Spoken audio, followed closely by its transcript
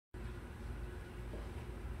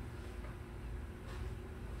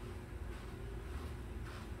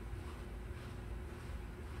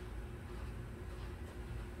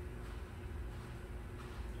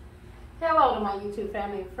Hello to my YouTube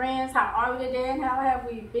family and friends. How are we today and how have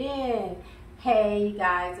we been? Hey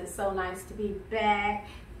guys, it's so nice to be back,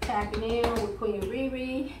 tapping in with Queen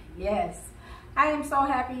Riri. Yes, I am so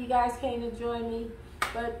happy you guys came to join me.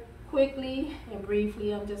 But quickly and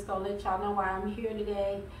briefly, I'm just going to let y'all know why I'm here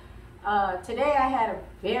today. Today I had a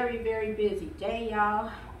very busy day,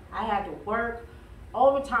 y'all. I had to work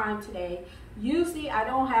overtime today. Usually I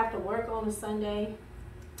don't have to work on a Sunday,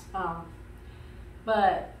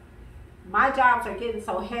 but my jobs are getting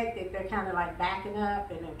so hectic, they're kind of like backing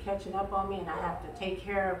up and they're catching up on me, and I have to take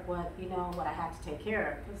care of what I have to take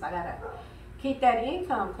care of, because I gotta keep that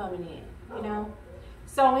income coming in,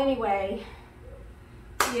 So anyway,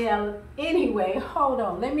 hold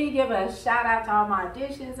on. Let me give a shout out to all my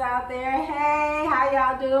auditions out there. Hey, how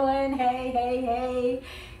y'all doing? Hey.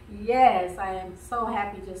 Yes, I am so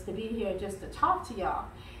happy just to be here, just to talk to y'all.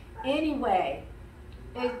 Anyway,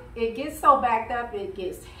 it gets so backed up, it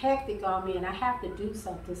gets hectic on me, and I have to do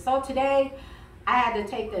something. So today, I had to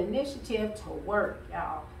take the initiative to work,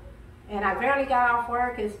 y'all. And I barely got off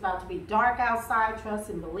work. It's about to be dark outside, trust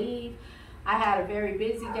and believe. I had a very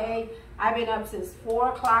busy day. I've been up since 4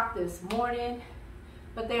 o'clock this morning.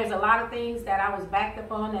 But there's a lot of things that I was backed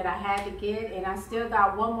up on that I had to get. And I still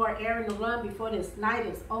got one more errand to run before this night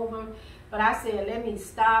is over. But I said, let me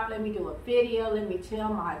stop, let me do a video, let me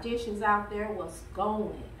tell my auditions out there what's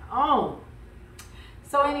going on.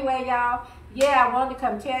 So anyway, y'all, I wanted to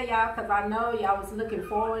come tell y'all, because I know y'all was looking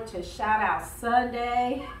forward to Shout Out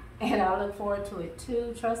Sunday. And I look forward to it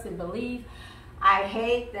too, trust and believe. I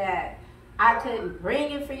hate that I couldn't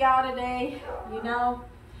bring it for y'all today,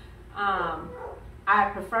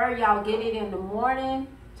 I prefer y'all get it in the morning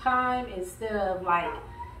time instead of like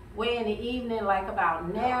way in the evening, like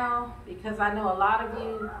about now, because I know a lot of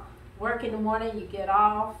you work in the morning, you get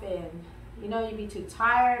off and you be too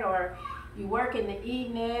tired, or you work in the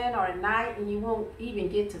evening or at night and you won't even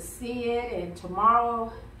get to see it. And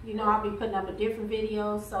tomorrow, I'll be putting up a different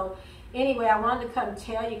video. So anyway, I wanted to come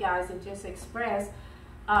tell you guys and just express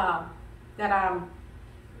that I'm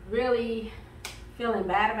really feeling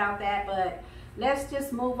bad about that, but let's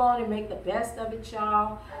just move on and make the best of it,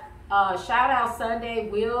 y'all. Shout Out Sunday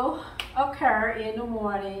will occur in the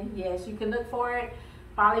morning. Yes, you can look for it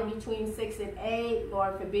probably between 6 and 8.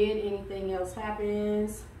 Lord forbid anything else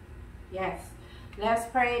happens. Yes, let's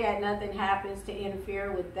pray that nothing happens to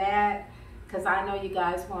interfere with that, because I know you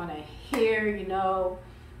guys want to hear,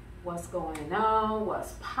 what's going on,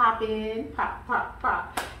 what's popping,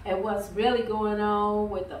 pop, and what's really going on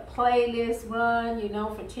with the playlist run,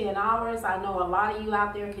 for 10 hours. I know a lot of you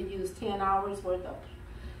out there could use 10 hours worth of,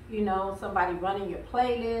 somebody running your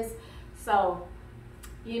playlist. So,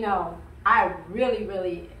 I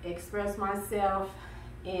really express myself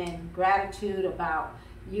in gratitude about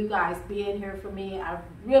you guys being here for me. I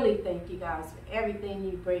really thank you guys for everything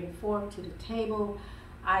you bring forth to the table.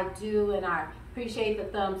 I do, and I appreciate the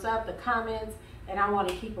thumbs up, the comments, and I want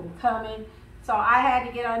to keep them coming. So I had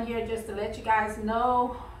to get on here just to let you guys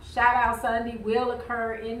know Shout Out Sunday will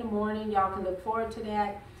occur in the morning. Y'all can look forward to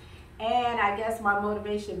that. And I guess my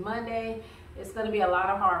Motivation Monday, it's going to be a lot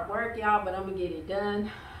of hard work, y'all, but I'm going to get it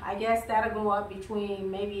done. I guess that'll go up between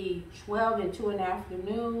maybe 12 and 2 in the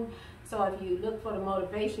afternoon. So if you look for the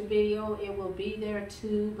motivation video, it will be there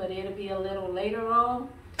too, but it'll be a little later on.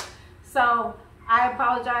 So I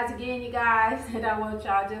apologize again, you guys, and I want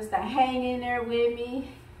y'all just to hang in there with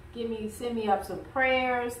me. Send me up some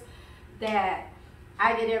prayers that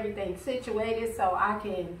I get everything situated so I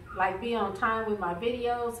can be on time with my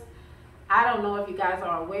videos. I don't know if you guys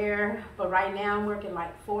are aware, but right now I'm working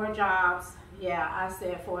 4 jobs. Yeah, I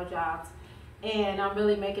said 4 jobs. And I'm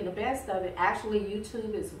really making the best of it. Actually,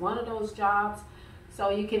 YouTube is one of those jobs.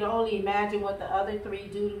 So you can only imagine what the other 3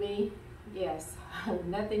 do to me. Yes,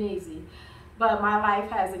 nothing easy. But my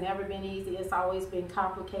life hasn't ever been easy. It's always been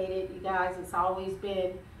complicated, you guys. I always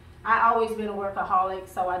been a workaholic,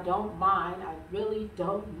 so I don't mind. I really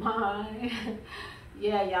don't mind.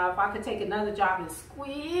 Yeah, y'all, if I could take another job and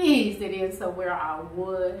squeeze it in somewhere, I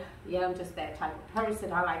would. Yeah, I'm just that type of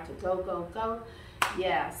person. I like to go.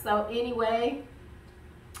 Yeah, so anyway,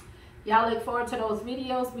 y'all look forward to those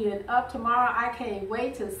videos being up tomorrow. I can't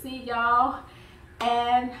wait to see y'all.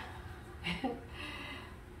 And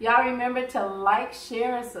y'all remember to like,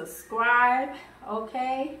 share, and subscribe,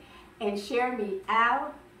 okay? And share me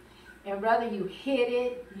out. And whether you hit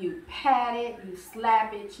it, you pat it, you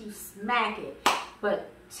slap it, you smack it, but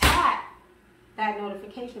tap that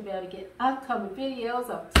notification bell to get upcoming videos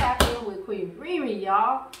of Tap In with Queen Riri,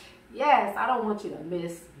 y'all. Yes, I don't want you to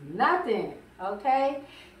miss nothing, okay?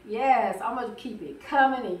 Yes, I'm going to keep it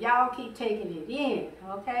coming and y'all keep taking it in,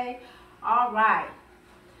 okay? All right.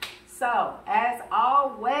 So, as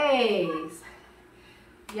always,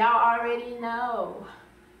 y'all already know,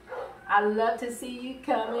 I love to see you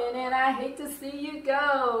come in and I hate to see you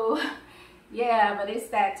go. Yeah, but it's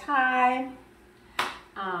that time.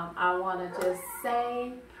 I want to just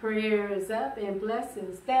say prayers up and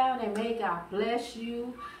blessings down, and may God bless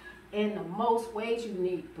you in the most ways you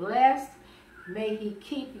need blessed. May He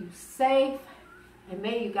keep you safe, and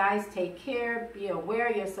may you guys take care, be aware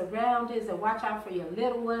of your surroundings, and watch out for your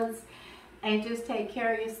little ones, and just take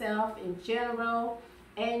care of yourself in general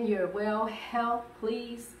and your well health,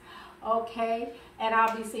 please. Okay, and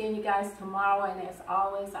I'll be seeing you guys tomorrow, and as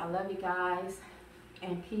always, I love you guys,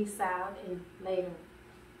 and peace out, and later.